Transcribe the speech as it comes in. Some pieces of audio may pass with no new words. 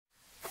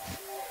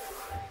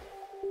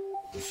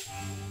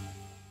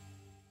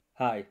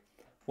Hi,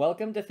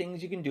 welcome to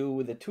Things You Can Do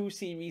with the 2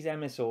 Series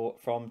MSO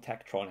from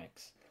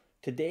Tektronix.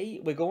 Today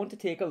we're going to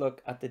take a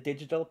look at the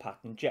digital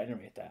pattern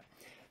generator.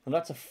 Now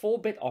that's a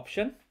 4-bit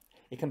option.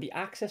 It can be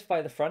accessed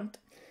by the front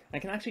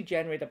and can actually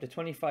generate up to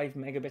 25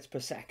 megabits per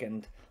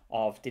second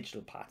of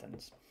digital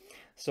patterns.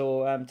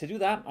 So to do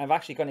that, I've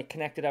actually going to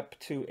connect it up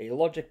to a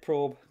logic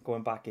probe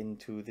going back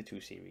into the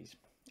 2 Series.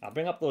 I'll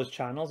bring up those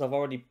channels. I've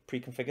already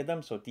pre-configured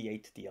them, so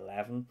D8 to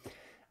D11.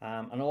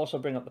 And I'll also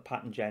bring up the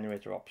pattern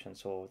generator option.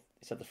 So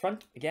it's at the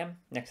front again,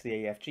 next to the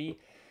AFG.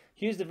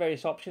 Here's the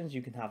various options.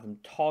 You can have them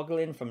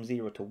toggling from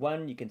 0 to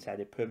 1. You can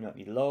set it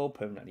permanently low,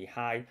 permanently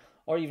high,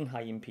 or even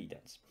high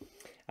impedance.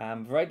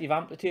 Variety of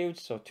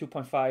amplitudes, so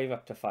 2.5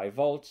 up to 5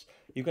 volts.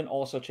 You can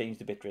also change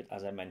the bitrate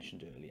as I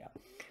mentioned earlier.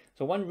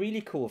 So one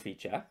really cool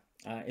feature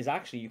is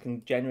actually you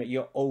can generate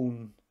your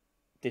own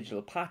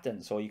digital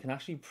pattern. So you can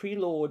actually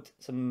preload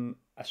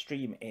a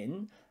stream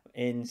in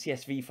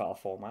CSV file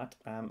format,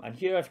 and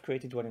here I've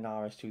created one in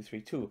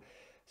RS-232.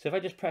 So if I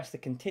just press the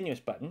continuous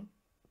button,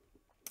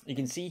 you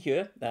can see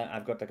here that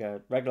I've got like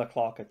a regular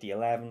clock at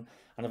D11,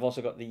 and I've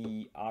also got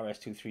the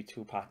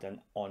RS-232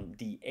 pattern on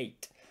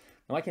D8.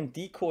 Now I can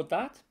decode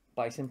that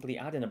by simply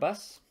adding a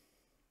bus,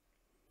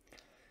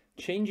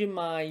 changing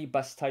my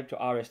bus type to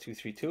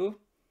RS-232.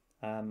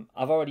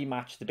 I've already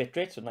matched the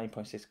bitrate, so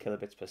 9.6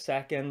 kilobits per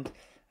second.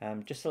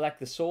 Just select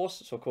the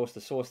source. So of course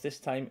the source this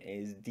time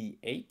is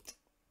D8.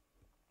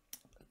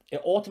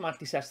 It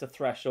automatically sets the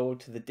threshold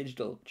to the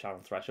digital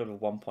channel threshold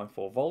of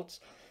 1.4 volts.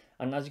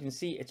 And as you can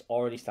see, it's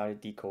already started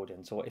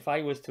decoding. So if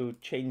I was to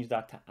change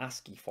that to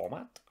ASCII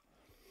format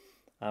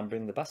and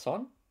bring the bus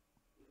on,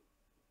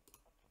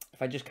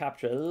 if I just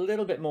capture a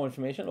little bit more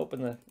information,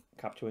 open the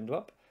capture window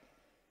up.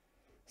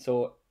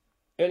 So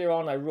earlier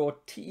on, I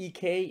wrote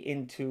TEK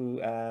into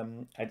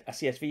a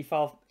CSV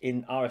file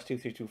in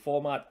RS-232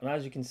 format. And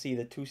as you can see,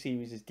 the 2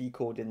 Series is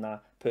decoding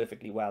that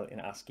perfectly well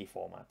in ASCII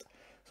format.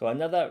 So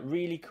another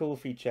really cool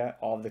feature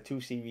of the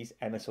 2 Series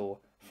MSO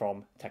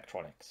from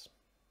Tektronix.